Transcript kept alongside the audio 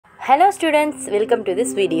Hello students, welcome to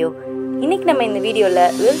this video. இன்னைக்கு நம்ம இந்த வீடியோல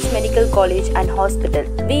Vels Medical College and Hospital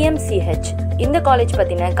VMCH இந்த காலேஜ்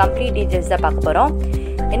பத்தின கம்ப்ளீட் டீடைல்ஸ் தான் பார்க்க போறோம்.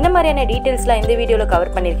 என்ன மாதிரியான டீடைல்ஸ்லாம் இந்த வீடியோல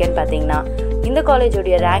கவர் பண்ணிருக்கேன்னு பாத்தீங்கன்னா இந்த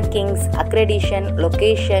காலேஜோட ரேங்கிங்ஸ், அக்ரெடிஷன்,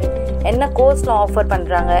 லொகேஷன், என்ன கோர்ஸ்லாம் ஆஃபர்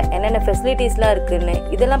பண்றாங்க, என்னென்ன ஃபெசிலிட்டிஸ்லாம் இருக்குன்னு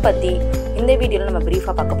இதெல்லாம் பத்தி இந்த வீடியோல நம்ம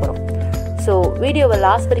பிரீஃபா பார்க்க போறோம். ஸோ வீடியோவை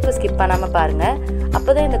லாஸ்ட் வரைக்கும் ஸ்கிப் பண்ணாமல் பாருங்கள். அப்போ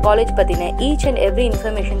தான் இந்த காலேஜ் பற்றின ஈச் அண்ட் எவ்ரி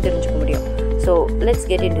இன்ஃபர்மேஷன் தெரிஞ்சுக்க முடியும். So let's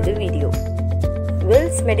get in to the video.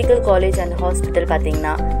 Wells medical college and hospital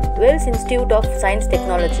பார்த்தீங்கன்னா Wells institute of science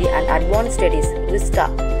technology and advance studies Vista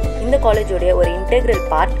இந்த காலேஜோடைய ஒரு இன்டெக்ரல்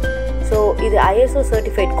பார்ட். ஸோ இது ISO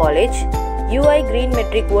certified college, UI green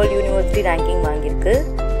matric world university ranking வாங்கியிருக்கு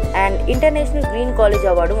and international green college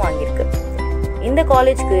அவார்டும் வாங்கியிருக்கு. இந்த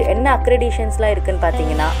காலேஜ்க்கு என்ன அக்ரெடிஷன்ஸ்லாம் இருக்குதுன்னு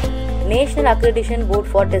பார்த்தீங்கன்னா National Accreditation Board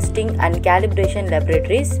for Testing and Calibration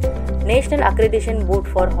Laboratories, National Accreditation Board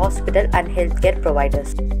for Hospital and Healthcare Providers.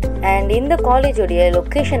 And இந்த காலேஜோடைய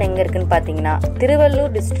location எங்கே இருக்குன்னு பார்த்தீங்கன்னா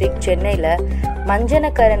திருவள்ளூர் டிஸ்ட்ரிக்ட் சென்னையில்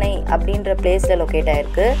மஞ்சனக்கரணை அப்படின்ற பிளேஸில் லொக்கேட்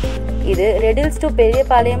ஆகிருக்கு. இது ரெடில்ஸ் டு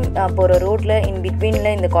பெரியபாளையம் போகிற ரோட்டில் இன்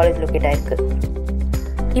பிட்வீனில் இந்த காலேஜ் லொக்கேட் ஆகிருக்கு.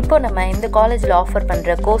 இப்போ நம்ம இந்த காலேஜில் ஆஃபர்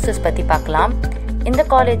பண்ணுற கோர்சஸ் பற்றி பார்க்கலாம். இந்த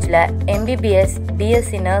காலேஜில் MBBS,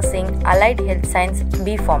 BSc nursing, allied health science,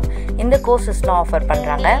 B Pharm இந்த கோர்சஸ்லாம் ஆஃபர்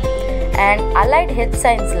பண்ணுறாங்க. அண்ட் அலைட் ஹெல்த்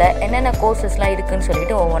சயின்ஸில் என்னென்ன கோர்சஸ்லாம் இருக்குதுன்னு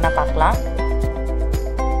சொல்லிட்டு ஒவ்வொன்றா பார்க்கலாம்.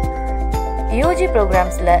 UG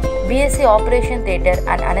ப்ரோக்ராம்ஸில் BSc operation theatre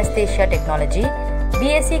and anaesthesia technology,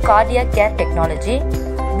 BSc cardiac care technology,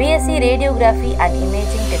 BSc radiography and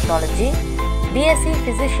imaging technology, BSc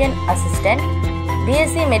physician assistant,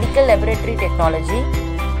 BSc medical laboratory technology,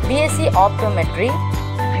 BSc Optometry,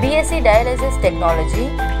 BSc Dialysis Technology,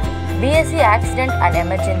 BSc Accident and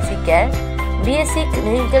Emergency Care, BSc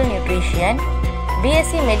Clinical Nutrition,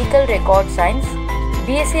 BSc Medical Record Science,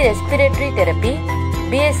 BSc Respiratory Therapy,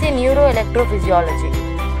 BSc Neuroelectrophysiology.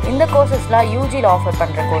 இந்த கோர்சஸ்லாம் யூஜியில் offer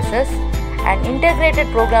பண்ணுற courses. And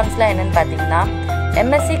integrated ப்ரோக்ராம்ஸ்லாம் என்னென்னு பார்த்தீங்கன்னா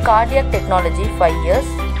MSc Cardiac Technology 5 years,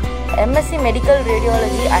 MSc Medical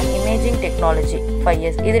Radiology and Imaging Technology 5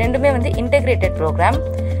 years. இது ரெண்டுமே வந்து integrated program.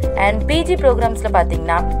 And PG ப்ரோக்ராம்ஸில்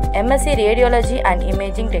பார்த்தீங்கன்னா MSc radiology and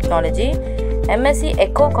imaging technology, MSc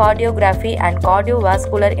echo cardiography and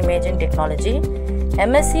cardiovascular imaging technology,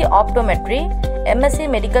 MSc optometry, MSc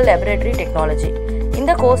medical laboratory technology.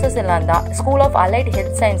 இந்த courses எல்லாம் தான் school of allied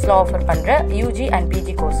health சயின்ஸில் offer பண்ணுற UG and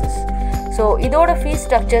PG courses. So இதோட fees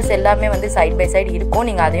structures எல்லாமே வந்து side by side இருக்கும்,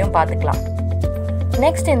 நீங்கள் அதையும் பார்த்துக்கலாம்.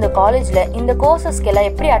 நெக்ஸ்ட் இந்த காலேஜில் இந்த கோர்சஸ்க்கெல்லாம்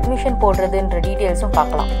எப்படி அட்மிஷன் போடுறதுன்ற டீட்டெயில்ஸும்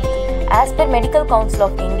பார்க்கலாம். As per medical council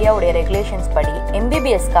of இந்தியாவுடைய ரெகுலேஷன்ஸ் படி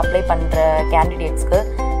MBBSக்கு அப்ளை பண்ணுற கேண்டிடேட்ஸ்க்கு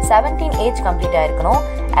 17 ஏஜ் கம்ப்ளீட் ஆகிருக்கணும்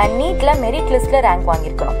அண்ட் நீட்டில் மெரிட் லிஸ்ட்டில் ரேங்க்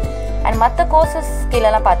வாங்கியிருக்கணும். அண்ட் மற்ற கோர்சஸ்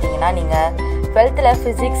கீழெல்லாம் பார்த்தீங்கன்னா நீங்கள் 12th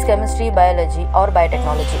physics, chemistry, biology R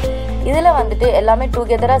biotechnology இதில் வந்துட்டு எல்லாமே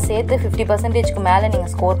டுகெதராக சேர்த்து 50% மேலே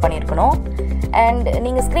நீங்கள் ஸ்கோர் பண்ணியிருக்கணும். அண்ட்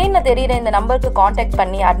நீங்கள் ஸ்க்ரீனில் தெரிகிற இந்த நம்பருக்கு காண்டாக்ட்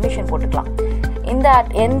பண்ணி அட்மிஷன் போட்டுக்கலாம். இந்த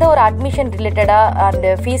எந்த ஒரு அட்மிஷன் ரிலேட்டடாக அண்ட்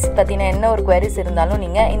ஃபீஸ் பற்றின என்ன ஒரு குவரிஸ் இருந்தாலும்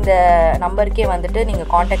நீங்கள் இந்த நம்பருக்கே வந்துட்டு நீங்கள்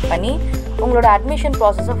காண்டாக்ட் பண்ணி உங்களோட அட்மிஷன்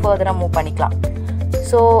ப்ராசஸை ஃபர்தராக மூவ் பண்ணிக்கலாம்.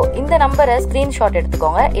 ஸோ இந்த நம்பரை ஸ்க்ரீன்ஷாட்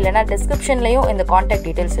எடுத்துக்கோங்க, இல்லைனா டிஸ்கிரிப்ஷன்லேயும் இந்த காண்டாக்ட்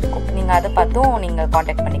டீட்டெயில்ஸ் இருக்கும், நீங்கள் அதை பார்த்தும் நீங்கள்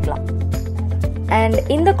காண்டாக்ட் பண்ணிக்கலாம். அண்ட்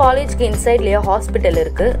இந்த காலேஜ்க்கு இன்சைட்லேயே ஹாஸ்பிட்டல்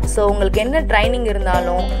இருக்குது. ஸோ உங்களுக்கு என்ன ட்ரைனிங்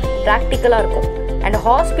இருந்தாலும் ப்ராக்டிக்கலாக இருக்கும். அண்ட்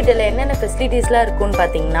ஹாஸ்பிட்டலில் என்னென்ன ஃபெசிலிட்டிஸ்லாம் இருக்குன்னு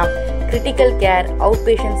பார்த்தீங்கன்னா critical care, out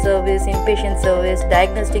patient service, inpatient service,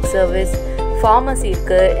 diagnostic service, pharmacy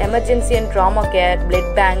இருக்குது, emergency and drama care,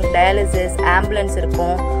 blood bank, dialysis, ambulance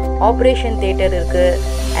இருக்கும், ஆப்ரேஷன் தியேட்டர்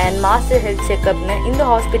இருக்குது அண்ட் மாஸ்டர் ஹெல்த் செக்அப்னு இந்த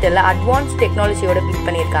ஹாஸ்பிட்டலில் அட்வான்ஸ் டெக்னாலஜியோட பில்ட்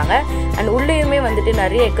பண்ணியிருக்காங்க. அண்ட் உள்ளேயுமே வந்துட்டு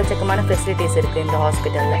நிறைய எக்கச்சக்கமான ஃபெசிலிட்டிஸ் இருக்குது இந்த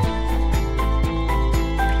ஹாஸ்பிட்டலில்.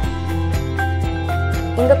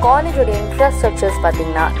 இந்த காலேஜோட இன்ஃப்ராஸ்ட்ரக்சர்ஸ்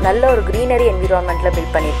பார்த்திங்கன்னா நல்ல ஒரு க்ரீனரி என்விரான்மெண்ட்டில்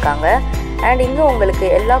பில்ட் பண்ணியிருக்காங்க. அண்ட் இங்கே உங்களுக்கு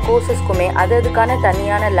எல்லா கோர்சஸ்க்குமே அதுக்கான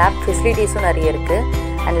தனியான லேப் ஃபெசிலிட்டிஸும் நிறைய இருக்குது.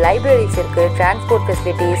 அண்ட் லைப்ரரிஸ் இருக்குது, transport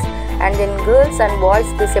facilities, and then girls and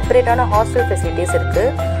பாய்ஸ்க்கு செப்பரேட்டான hostel facilities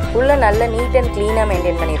இருக்குது. உள்ள நல்ல நீட் அண்ட் க்ளீனாக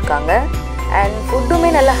மெயின்டைன் பண்ணியிருக்காங்க. அண்ட்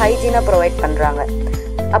ஃபுட்டுமே நல்ல ஹைஜீனாக ப்ரொவைட் பண்ணுறாங்க.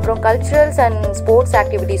 அப்புறம் கல்ச்சுரல்ஸ் அண்ட் ஸ்போர்ட்ஸ்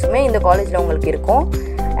ஆக்டிவிட்டீஸுமே இந்த காலேஜில் உங்களுக்கு இருக்கும்.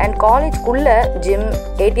 And காலேஜ்குள்ளே gym,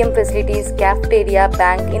 ATM facilities, cafeteria,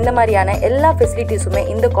 bank இந்த மாதிரியான எல்லா ஃபெசிலிட்டிஸுமே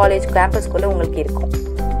இந்த காலேஜ் கேம்பஸ்குள்ளே உங்களுக்கு இருக்கும்.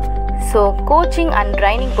 ஸோ கோச்சிங் அண்ட்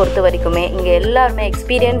ட்ரைனிங் பொறுத்த வரைக்குமே இங்கே எல்லாருமே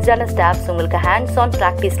எக்ஸ்பீரியன்ஸ்டான ஸ்டாஃப்ஸ். உங்களுக்கு ஹேண்ட்ஸ் ஆன்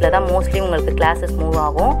ப்ராக்டிஸில் தான் மோஸ்ட்லி உங்களுக்கு கிளாஸஸ் மூவ்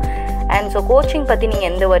ஆகும். அண்ட் ஸோ கோச்சிங் பற்றி நீங்கள்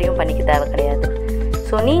எந்த வரையும் பண்ணிக்க தேவை கிடையாது.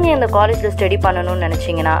 ஸோ நீங்கள் இந்த காலேஜில் ஸ்டடி பண்ணணும்னு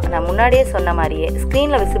நினச்சிங்கன்னா நான் முன்னாடியே சொன்ன மாதிரியே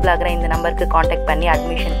ஸ்க்ரீனில் விசிபிள் ஆகிற இந்த நம்பருக்கு காண்டாக்ட் பண்ணி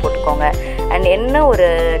அட்மிஷன் போட்டுக்கோங்க. அண்ட் என்ன ஒரு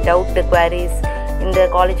டவுட்டு, குவாரிஸ், இந்த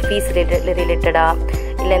காலேஜ் ஃபீஸ் ரிலேட்டடாக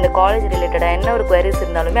இல்லை இந்த காலேஜ் ரிலேட்டடாக என்ன ஒரு குவரிஸ்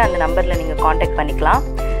இருந்தாலுமே அந்த நம்பரில் நீங்கள் காண்டாக்ட் பண்ணிக்கலாம்.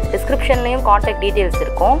 டிஸ்கிரிப்ஷன்லேயும் காண்டாக்ட் டீட்டெயில்ஸ்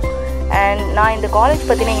இருக்கும். அண்ட் நான் இந்த காலேஜ்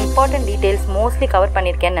பற்றின இம்பார்ட்டன்ட் டீட்டெயில்ஸ் மோஸ்ட்லி கவர்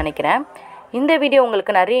பண்ணியிருக்கேன்னு நினைக்கிறேன். இந்த வீடியோ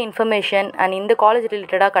உங்களுக்கு நிறைய இன்ஃபர்மேஷன் அண்ட் இந்த காலேஜ்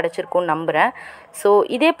ரிலேட்டடாக கிடச்சிருக்குன்னு நம்புகிறேன். ஸோ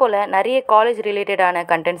இதே போல் நிறைய காலேஜ் ரிலேட்டடான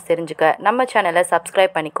கண்டென்ட்ஸ் தெரிஞ்சுக்க நம்ம சேனலை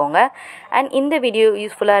சப்ஸ்கிரைப் பண்ணிக்கோங்க. அண்ட் இந்த வீடியோ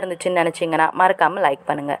யூஸ்ஃபுல்லாக இருந்துச்சுன்னு நினச்சிங்கன்னா மறக்காமல் லைக்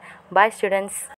பண்ணுங்கள். பாய் ஸ்டூடெண்ட்ஸ்.